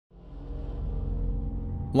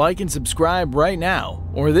Like and subscribe right now,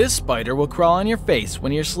 or this spider will crawl on your face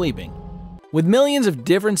when you're sleeping. With millions of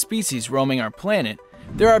different species roaming our planet,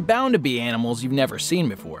 there are bound to be animals you've never seen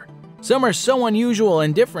before. Some are so unusual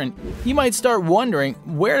and different, you might start wondering,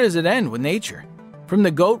 where does it end with nature? From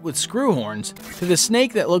the goat with screw horns to the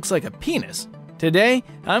snake that looks like a penis. Today,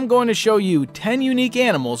 I'm going to show you 10 unique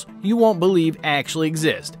animals you won't believe actually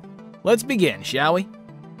exist. Let's begin, shall we?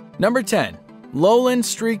 Number 10. Lowland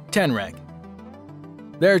Streaked Tenrec.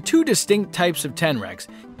 There are two distinct types of tenrecs,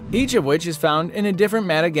 each of which is found in a different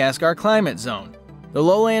Madagascar climate zone. The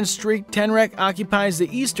lowland streaked tenrec occupies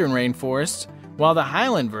the eastern rainforests, while the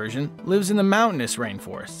highland version lives in the mountainous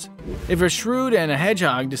rainforests. If a shrew and a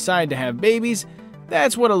hedgehog decide to have babies,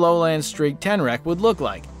 that's what a lowland streaked tenrec would look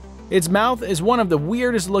like. Its mouth is one of the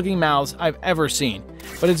weirdest looking mouths I've ever seen,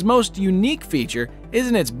 but its most unique feature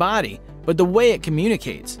isn't its body, but the way it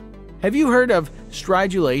communicates. Have you heard of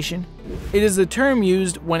stridulation? It is the term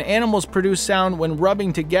used when animals produce sound when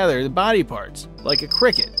rubbing together the body parts, like a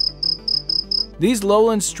cricket. These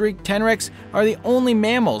lowland streaked tenrecs are the only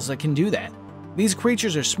mammals that can do that. These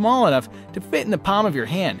creatures are small enough to fit in the palm of your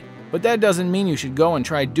hand, but that doesn't mean you should go and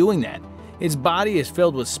try doing that. Its body is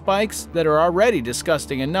filled with spikes that are already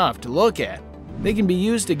disgusting enough to look at. They can be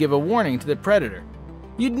used to give a warning to the predator.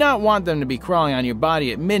 You'd not want them to be crawling on your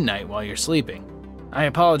body at midnight while you're sleeping. I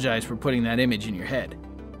apologize for putting that image in your head.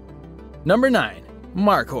 Number 9.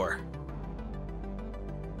 Markhor.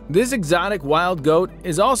 This exotic wild goat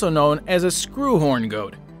is also known as a screwhorn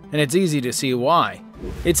goat, and it's easy to see why.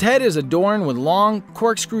 Its head is adorned with long,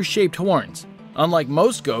 corkscrew-shaped horns. Unlike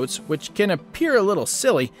most goats, which can appear a little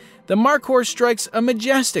silly, the Markhor strikes a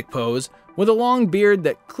majestic pose with a long beard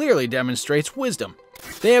that clearly demonstrates wisdom.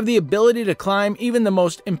 They have the ability to climb even the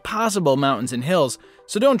most impossible mountains and hills,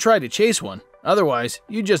 so don't try to chase one. Otherwise,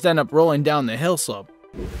 you just end up rolling down the hill slope.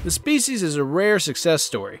 The species is a rare success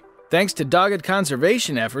story. Thanks to dogged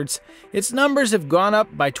conservation efforts, its numbers have gone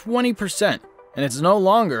up by 20%, and it's no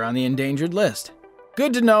longer on the endangered list.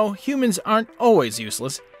 Good to know, humans aren't always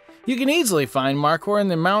useless. You can easily find Markhor in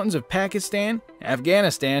the mountains of Pakistan,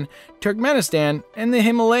 Afghanistan, Turkmenistan, and the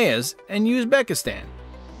Himalayas and Uzbekistan.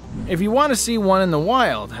 If you want to see one in the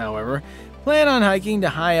wild, however, plan on hiking to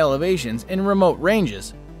high elevations in remote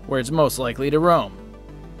ranges, where it's most likely to roam.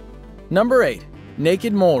 Number 8.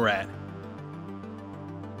 Naked Mole Rat.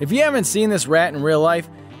 If you haven't seen this rat in real life,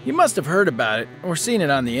 you must have heard about it or seen it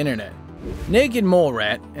on the internet. Naked mole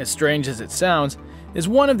rat, as strange as it sounds, is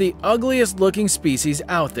one of the ugliest looking species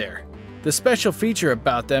out there. The special feature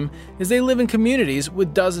about them is they live in communities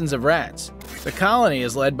with dozens of rats. The colony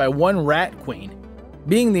is led by one rat queen.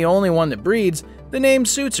 Being the only one that breeds, the name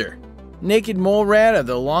suits her. Naked mole rat are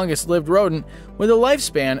the longest lived rodent with a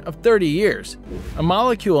lifespan of 30 years. A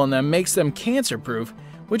molecule in them makes them cancer-proof,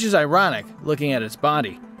 which is ironic looking at its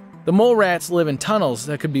body. The mole rats live in tunnels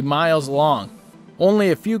that could be miles long.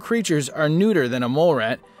 Only a few creatures are neuter than a mole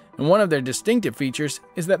rat, and one of their distinctive features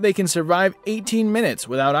is that they can survive 18 minutes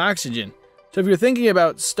without oxygen. So if you're thinking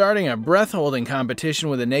about starting a breath-holding competition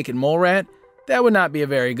with a naked mole rat, that would not be a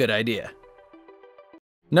very good idea.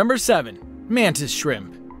 Number 7. Mantis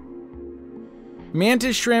Shrimp.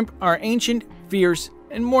 Mantis shrimp are ancient, fierce,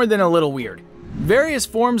 and more than a little weird. Various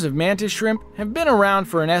forms of mantis shrimp have been around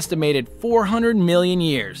for an estimated 400 million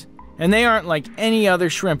years, and they aren't like any other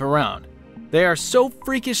shrimp around. They are so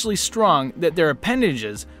freakishly strong that their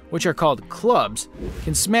appendages, which are called clubs,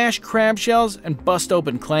 can smash crab shells and bust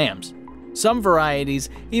open clams. Some varieties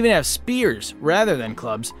even have spears rather than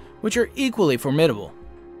clubs, which are equally formidable.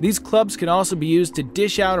 These clubs can also be used to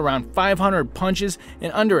dish out around 500 punches in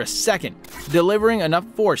under a second, delivering enough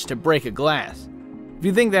force to break a glass. If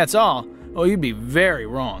you think that's all, oh, you'd be very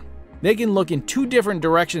wrong. They can look in 2 different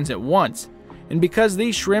directions at once, and because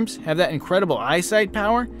these shrimps have that incredible eyesight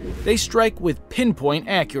power, they strike with pinpoint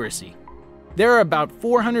accuracy. There are about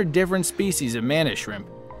 400 different species of mantis shrimp,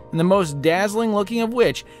 and the most dazzling looking of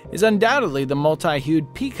which is undoubtedly the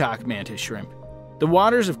multi-hued peacock mantis shrimp. The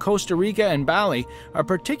waters of Costa Rica and Bali are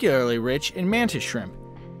particularly rich in mantis shrimp.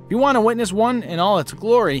 If you want to witness one in all its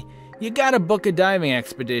glory, you gotta book a diving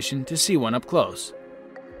expedition to see one up close.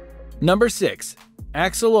 Number 6.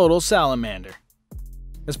 Axolotl Salamander.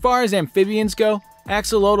 As far as amphibians go,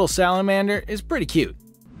 axolotl salamander is pretty cute.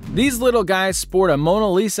 These little guys sport a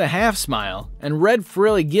Mona Lisa half smile and red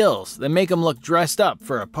frilly gills that make them look dressed up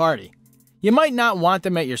for a party. You might not want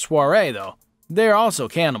them at your soiree though. They're also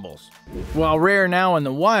cannibals. While rare now in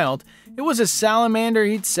the wild, it was a salamander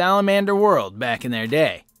eat salamander world back in their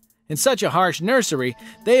day. In such a harsh nursery,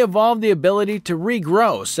 they evolved the ability to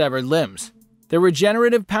regrow severed limbs. Their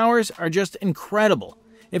regenerative powers are just incredible.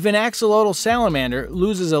 If an axolotl salamander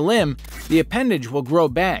loses a limb, the appendage will grow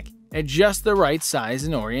back at just the right size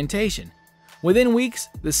and orientation. Within weeks,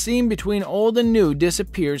 the seam between old and new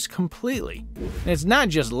disappears completely. And it's not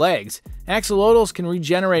just legs. Axolotls can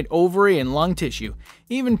regenerate ovary and lung tissue,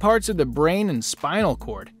 even parts of the brain and spinal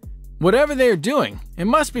cord. Whatever they are doing, it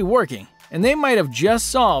must be working, and they might have just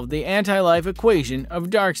solved the anti-life equation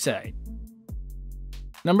of Darkseid.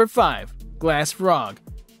 Number 5. Glass frog.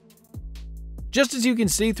 Just as you can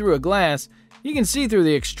see through a glass, you can see through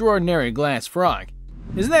the extraordinary glass frog.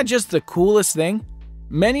 Isn't that just the coolest thing?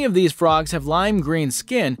 Many of these frogs have lime green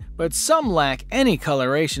skin, but some lack any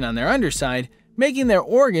coloration on their underside, making their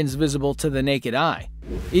organs visible to the naked eye.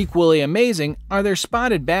 Equally amazing are their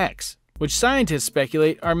spotted backs, which scientists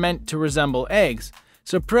speculate are meant to resemble eggs,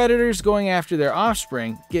 so predators going after their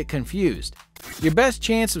offspring get confused. Your best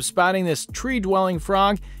chance of spotting this tree-dwelling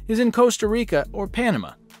frog is in Costa Rica or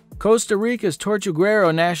Panama. Costa Rica's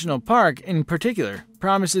Tortuguero National Park, in particular,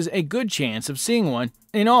 promises a good chance of seeing one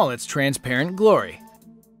in all its transparent glory.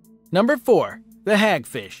 Number 4. The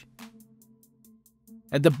hagfish.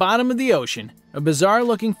 At the bottom of the ocean, a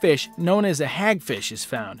bizarre-looking fish known as a hagfish is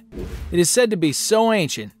found. It is said to be so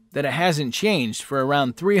ancient that it hasn't changed for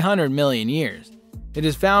around 300 million years. It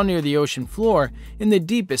is found near the ocean floor in the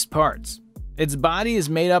deepest parts. Its body is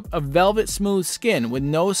made up of velvet-smooth skin with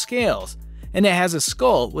no scales, and it has a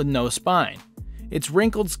skull with no spine. Its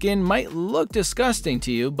wrinkled skin might look disgusting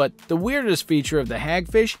to you, but the weirdest feature of the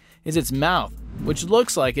hagfish is its mouth, which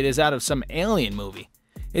looks like it is out of some alien movie.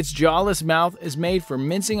 Its jawless mouth is made for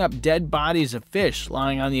mincing up dead bodies of fish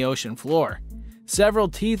lying on the ocean floor. Several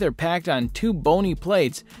teeth are packed on 2 bony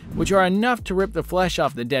plates, which are enough to rip the flesh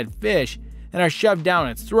off the dead fish and are shoved down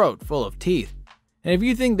its throat full of teeth. And if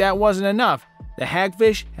you think that wasn't enough, the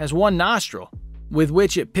hagfish has 1 nostril, with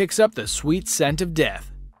which it picks up the sweet scent of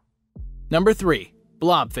death. Number 3.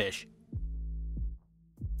 Blobfish.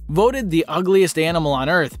 Voted the ugliest animal on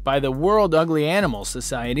Earth by the World Ugly Animals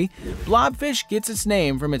Society, blobfish gets its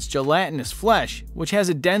name from its gelatinous flesh, which has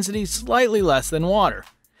a density slightly less than water.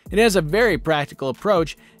 It has a very practical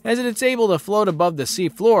approach, as it is able to float above the sea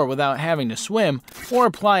floor without having to swim or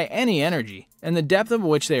apply any energy, and the depth of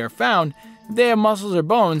which they are found, if they have muscles or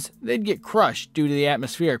bones, they'd get crushed due to the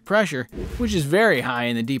atmospheric pressure, which is very high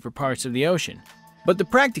in the deeper parts of the ocean. But the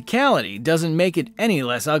practicality doesn't make it any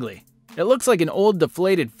less ugly. It looks like an old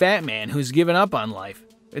deflated fat man who's given up on life.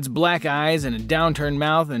 Its black eyes and a downturned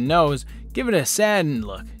mouth and nose give it a saddened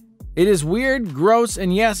look. It is weird, gross,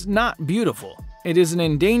 and yes, not beautiful. It is an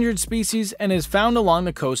endangered species and is found along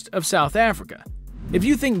the coast of South Africa. If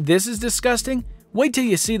you think this is disgusting, wait till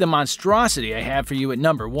you see the monstrosity I have for you at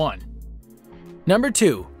number 1. Number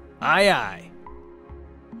 2. Aye.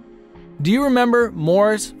 Do you remember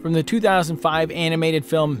Morris from the 2005 animated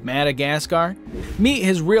film Madagascar? Meet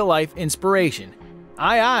his real-life inspiration.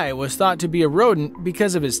 Aye was thought to be a rodent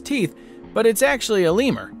because of his teeth, but it's actually a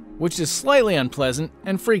lemur, which is slightly unpleasant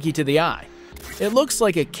and freaky to the eye. It looks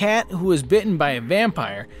like a cat who was bitten by a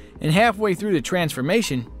vampire and halfway through the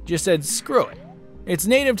transformation just said screw it. It's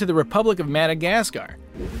native to the Republic of Madagascar.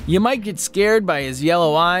 You might get scared by his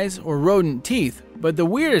yellow eyes or rodent teeth, but the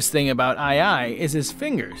weirdest thing about Aye is his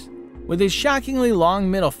fingers. With his shockingly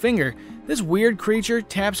long middle finger, this weird creature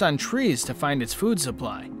taps on trees to find its food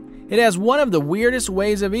supply. It has one of the weirdest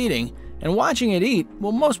ways of eating, and watching it eat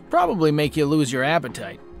will most probably make you lose your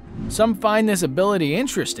appetite. Some find this ability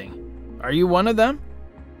interesting. Are you one of them?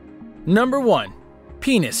 Number 1.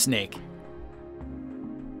 Penis snake.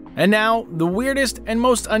 And now, the weirdest and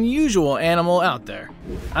most unusual animal out there.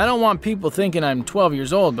 I don't want people thinking I'm 12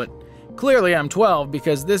 years old, but clearly I'm 12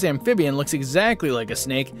 because this amphibian looks exactly like a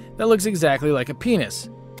snake that looks exactly like a penis.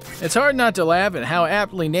 It's hard not to laugh at how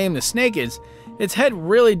aptly named the snake is. Its head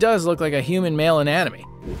really does look like a human male anatomy.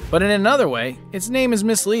 But in another way, its name is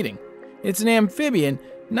misleading. It's an amphibian,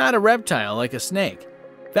 not a reptile like a snake.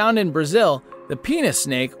 Found in Brazil, the penis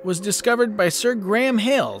snake was discovered by Sir Graham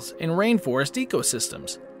Hales in rainforest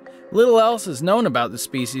ecosystems. Little else is known about the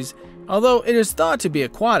species, although it is thought to be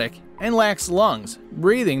aquatic and lacks lungs,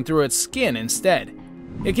 breathing through its skin instead.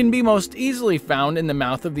 It can be most easily found in the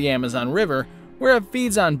mouth of the Amazon River, where it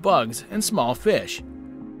feeds on bugs and small fish.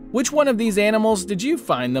 Which one of these animals did you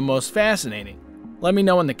find the most fascinating? Let me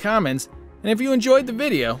know in the comments, and if you enjoyed the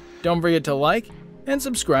video, don't forget to like and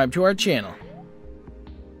subscribe to our channel.